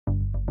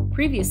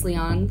Previously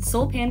on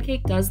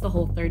SoulPancake Does the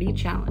Whole30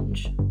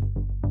 Challenge.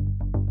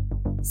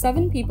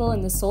 7 people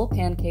in the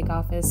SoulPancake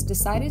office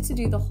decided to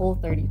do the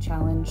Whole30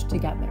 Challenge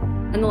together.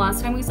 And the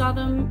last time we saw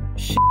them,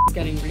 shit's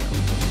getting real.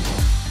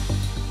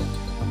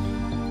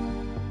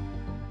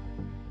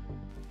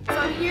 So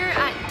I'm here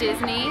at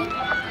Disney,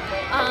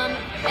 and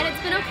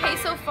it's been okay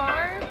so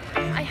far.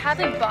 I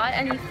haven't bought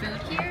any food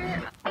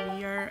here.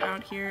 We are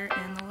out here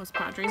in the Los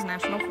Padres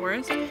National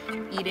Forest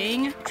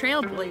eating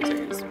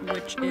trailblazers,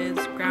 which is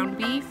ground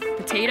beef,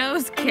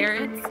 potatoes,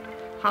 carrots,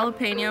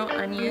 jalapeno,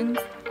 onions,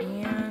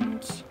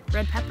 and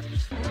red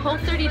peppers.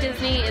 Whole30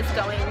 Disney is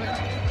going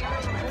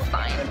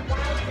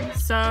fine.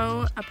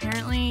 So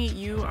apparently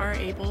you are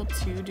able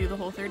to do the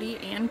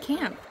Whole30 and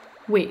camp.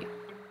 Wait,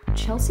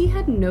 Chelsea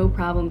had no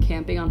problem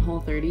camping on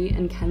Whole30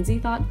 and Kenzie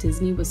thought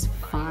Disney was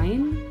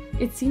fine?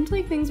 It seemed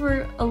like things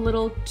were a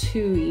little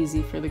too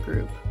easy for the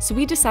group. So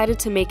we decided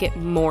to make it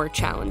more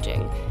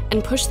challenging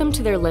and push them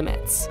to their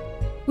limits.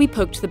 We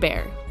poked the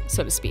bear,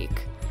 so to speak.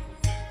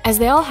 As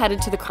they all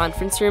headed to the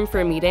conference room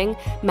for a meeting,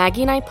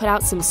 Maggie and I put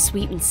out some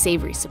sweet and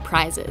savory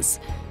surprises.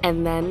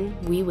 And then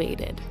we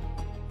waited.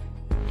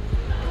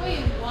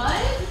 Wait,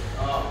 what?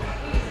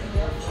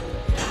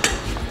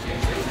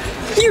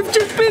 You've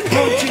just been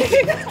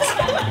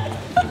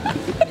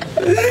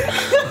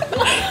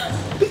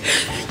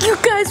You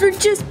guys were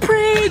just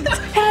pranked!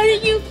 How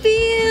did you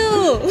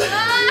feel?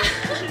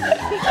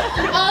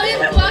 All these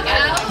walk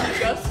out. I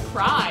just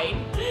cried,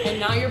 and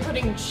now you're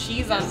putting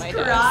cheese on my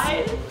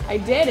cried? desk. I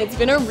did. It's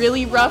been a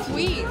really rough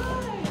week.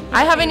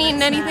 I haven't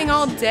eaten anything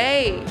all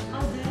day.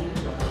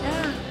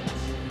 Yeah.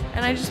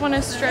 And I just want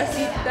to stress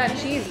eat that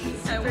cheese.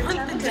 I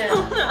want the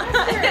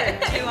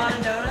donut. Do you want a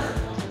donut?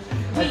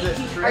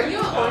 Are you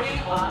ordering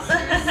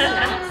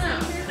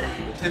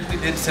Tiffany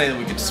did say that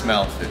we could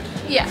smell food.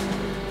 Yeah.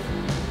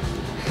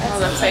 Oh,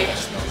 that's like,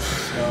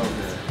 So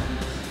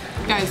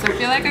good. guys, I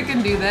feel like I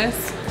can do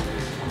this.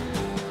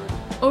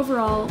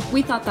 Overall,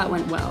 we thought that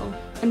went well,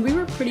 and we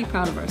were pretty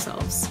proud of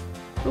ourselves.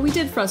 But we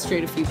did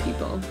frustrate a few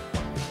people.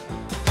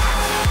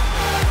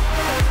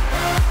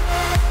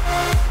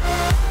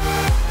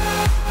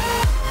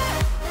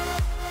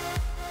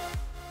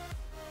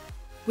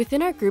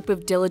 Within our group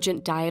of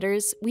diligent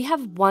dieters, we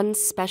have one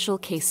special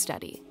case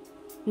study,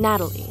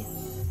 Natalie.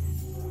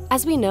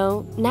 As we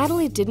know,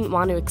 Natalie didn't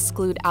want to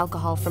exclude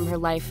alcohol from her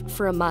life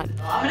for a month.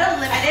 I'm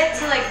gonna limit it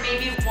to like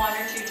maybe 1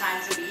 or 2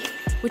 times a week.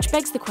 Which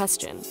begs the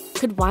question,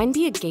 could wine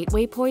be a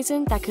gateway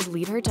poison that could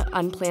lead her to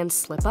unplanned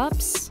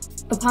slip-ups?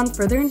 Upon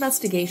further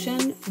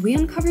investigation, we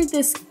uncovered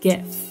this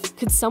GIF.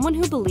 Could someone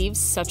who believes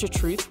such a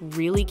truth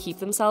really keep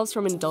themselves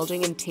from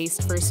indulging in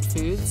taste-first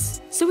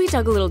foods? So we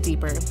dug a little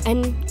deeper,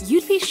 and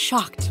you'd be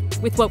shocked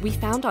with what we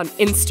found on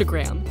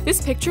Instagram.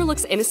 This picture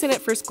looks innocent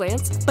at first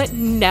glance, but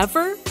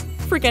never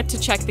forget to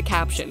check the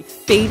caption,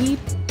 baby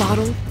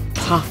bottle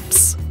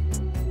pops.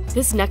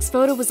 This next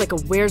photo was like a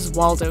Where's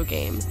Waldo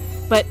game,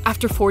 but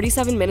after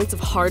 47 minutes of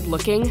hard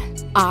looking,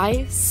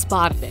 I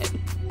spotted it.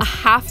 A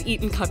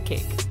half-eaten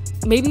cupcake.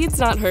 Maybe it's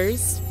not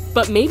hers,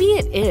 but maybe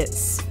it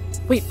is.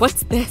 Wait,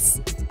 what's this?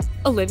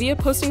 Olivia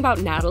posting about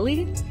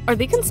Natalie? Are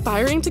they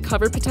conspiring to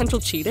cover potential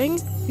cheating?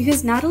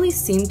 Because Natalie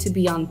seemed to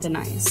be on thin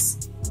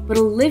ice. But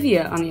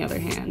Olivia, on the other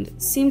hand,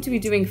 seemed to be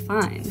doing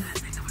fine. I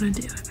think I'm gonna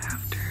do it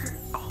after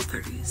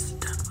Whole30 is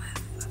done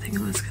with. I think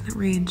I'm just gonna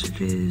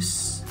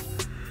reintroduce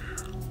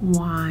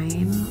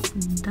wine.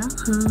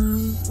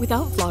 Duh.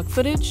 Without vlog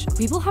footage,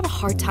 we will have a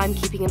hard time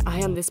keeping an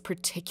eye on this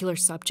particular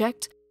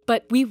subject,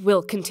 but we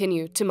will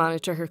continue to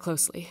monitor her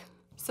closely.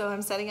 So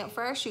I'm setting up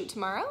for our shoot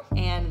tomorrow,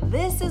 and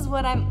this is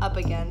what I'm up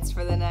against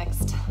for the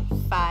next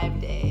 5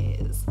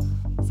 days.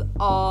 It's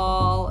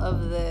all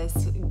of this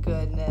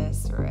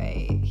goodness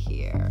right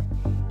here.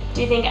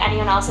 Do you think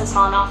anyone else has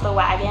fallen off the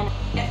wagon?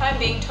 If I'm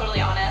being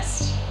totally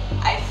honest,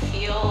 I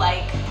feel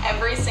like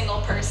every single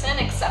person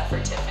except for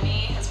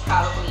Tiffany has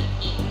probably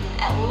eaten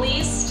at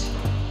least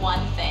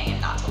one thing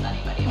and not told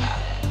anybody about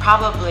it.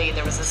 Probably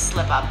there was a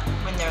slip up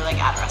when they're like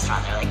at a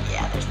restaurant. They're like,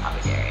 yeah, there's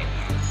probably dairy in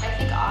here. I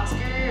think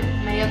Oscar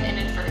may have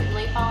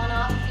inadvertently fallen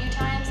off a few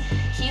times.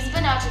 He's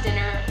been out to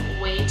dinner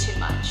way too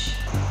much.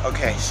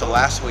 Okay, so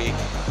last week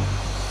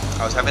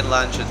I was having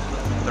lunch at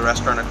the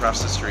restaurant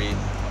across the street,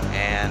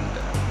 and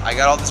I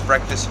got all this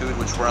breakfast food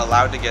which we're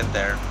allowed to get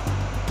there.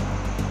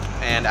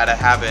 And out of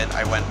habit,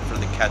 I went for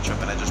the ketchup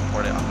and I just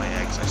poured it on my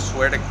eggs. I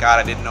swear to God,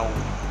 I didn't know.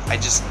 I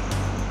just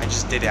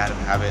did it out of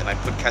habit, and I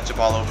put ketchup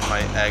all over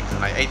my eggs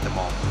and I ate them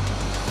all.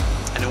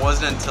 And it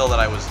wasn't until that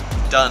I was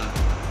done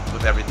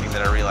with everything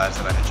that I realized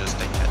that I had just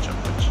ate ketchup,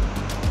 which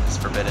is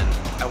forbidden.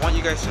 I want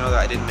you guys to know that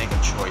I didn't make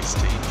a choice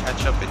to eat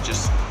ketchup. It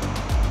just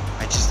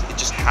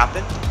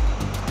happened.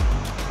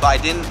 But I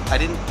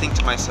didn't think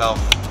to myself,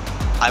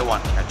 I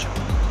want ketchup.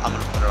 I'm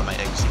gonna put it on my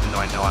eggs, even though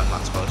I know I'm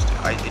not supposed to.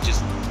 I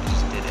just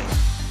did it.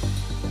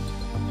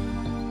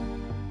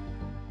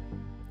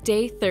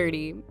 Day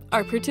 30.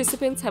 Our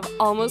participants have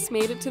almost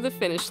made it to the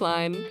finish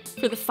line.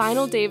 For the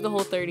final day of the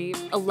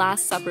Whole30, a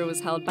last supper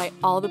was held by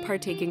all the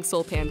partaking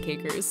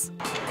SoulPancakers.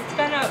 It's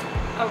been a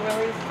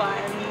really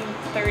fun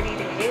 30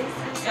 days.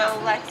 So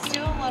let's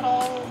do a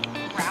little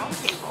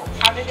roundtable.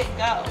 How did it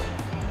go?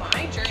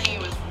 My journey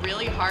was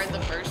really hard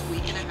the first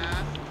week and a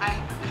half.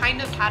 I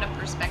kind of had a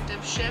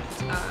perspective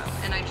shift,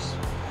 and I just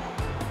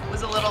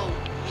was a little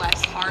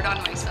less hard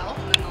on myself,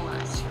 and then the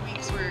last 2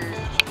 weeks were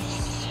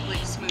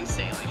like smooth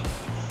sailing.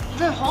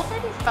 The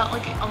Whole30 felt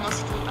like it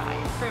almost flew by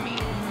for me,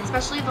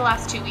 especially the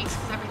last 2 weeks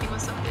because everything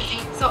was so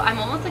busy. So I'm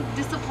almost like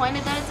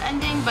disappointed that it's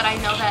ending, but I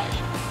know that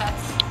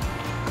that's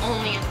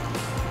only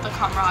the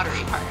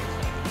camaraderie part.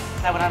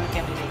 I went on a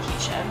family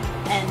vacation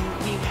and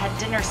we had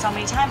dinner so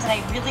many times and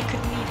I really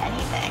couldn't eat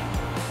anything.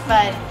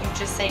 But you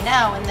just say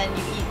no and then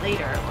you eat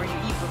later or you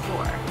eat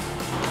before.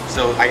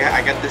 So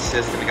I got this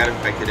cyst and it got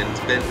infected, and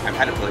I've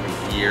had it for like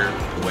a year.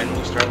 When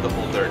we started the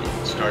Whole30,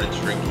 it started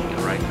shrinking, and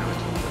right now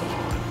it's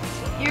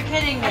gone. You're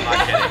kidding me. I'm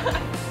not kidding.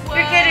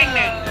 You're kidding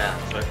me. Yeah,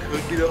 so it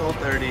could be the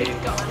Whole30.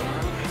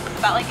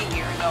 About like a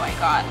year ago, I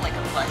got like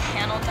a blood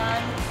panel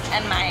done,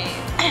 and my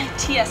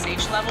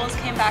TSH levels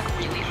came back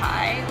really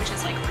high, which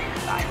is like for your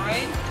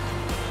thyroid.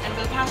 And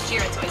for the past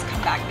year, it's always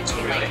come back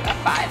between like a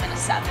 5 and a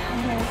 7.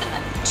 And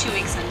then 2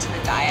 weeks into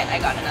the diet, I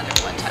got another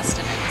blood test,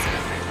 and it was at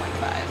a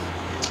 3.5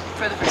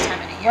 for the first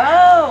time in a year.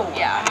 Whoa!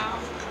 Yeah.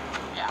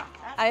 Yeah.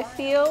 I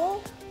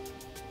feel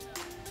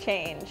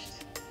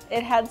changed.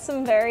 It had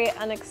some very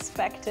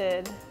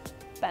unexpected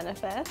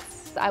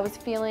benefits. I was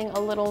feeling a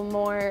little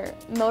more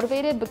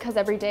motivated because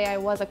every day I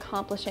was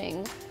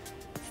accomplishing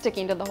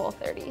sticking to the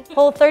Whole30.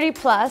 Whole30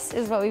 Plus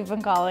is what we've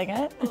been calling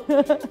it.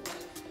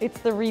 It's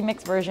the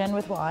remix version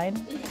with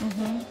wine.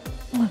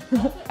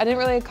 I didn't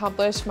really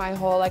accomplish my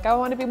whole, like, I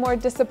want to be more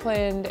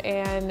disciplined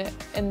and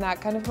in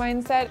that kind of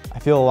mindset. I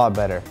feel a lot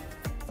better,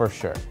 for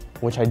sure,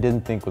 which I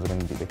didn't think was going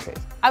to be the case.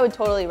 I would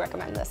totally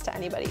recommend this to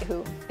anybody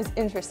who is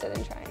interested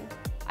in trying.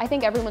 I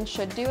think everyone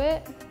should do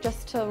it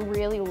just to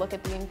really look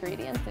at the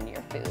ingredients in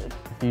your food.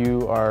 If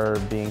you are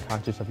being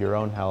conscious of your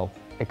own health,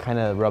 it kind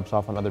of rubs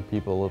off on other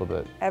people a little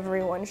bit.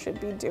 Everyone should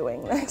be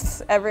doing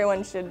this.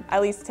 Everyone should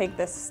at least take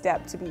this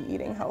step to be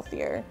eating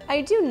healthier.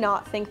 I do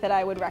not think that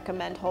I would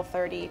recommend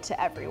Whole30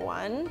 to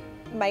everyone.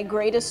 My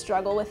greatest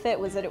struggle with it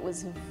was that it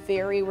was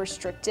very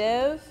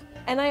restrictive.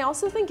 And I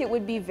also think it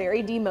would be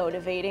very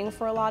demotivating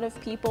for a lot of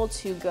people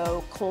to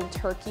go cold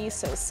turkey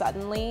so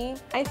suddenly.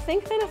 I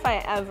think that if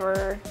I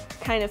ever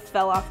kind of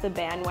fell off the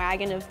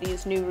bandwagon of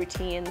these new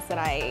routines, that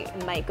I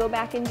might go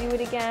back and do it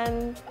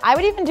again. I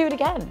would even do it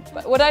again.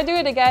 But would I do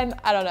it again?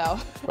 I don't know.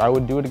 I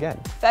would do it again.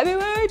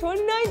 February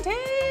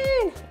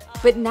 2019!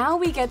 But now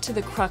we get to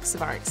the crux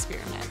of our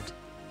experiment.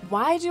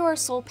 Why do our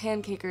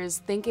SoulPancakers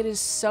think it is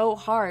so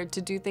hard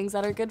to do things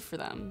that are good for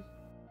them?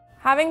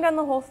 Having done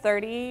the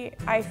Whole30,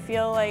 I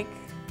feel like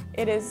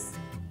it is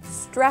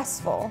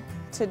stressful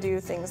to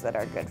do things that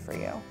are good for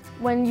you.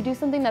 When you do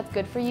something that's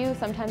good for you,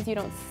 sometimes you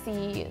don't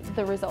see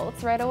the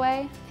results right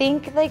away. I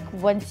think like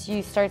once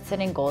you start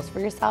setting goals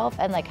for yourself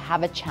and like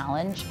have a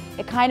challenge,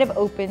 it kind of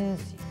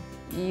opens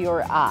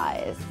your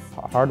eyes.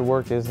 Hard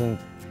work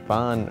isn't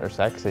fun or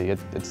sexy, it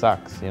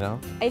sucks, you know?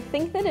 I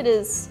think that it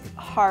is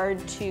hard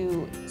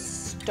to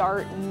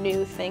start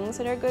new things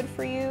that are good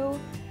for you,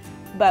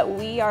 but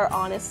we are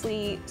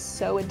honestly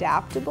so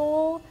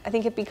adaptable. I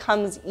think it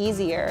becomes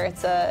easier.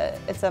 It's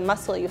a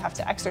muscle you have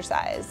to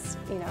exercise,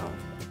 you know.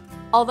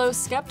 Although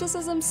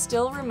skepticism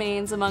still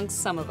remains amongst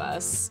some of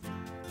us,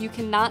 you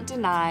cannot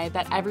deny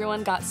that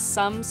everyone got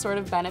some sort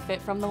of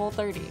benefit from the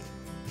Whole30.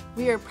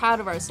 We are proud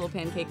of our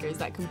SoulPancakers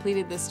that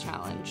completed this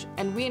challenge,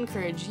 and we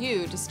encourage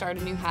you to start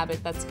a new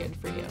habit that's good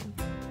for you.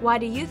 Why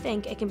do you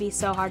think it can be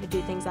so hard to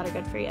do things that are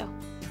good for you?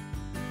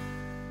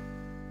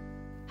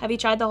 Have you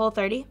tried the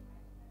Whole30?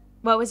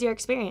 What was your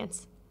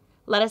experience?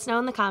 Let us know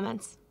in the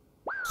comments.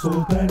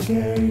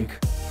 SoulPancake.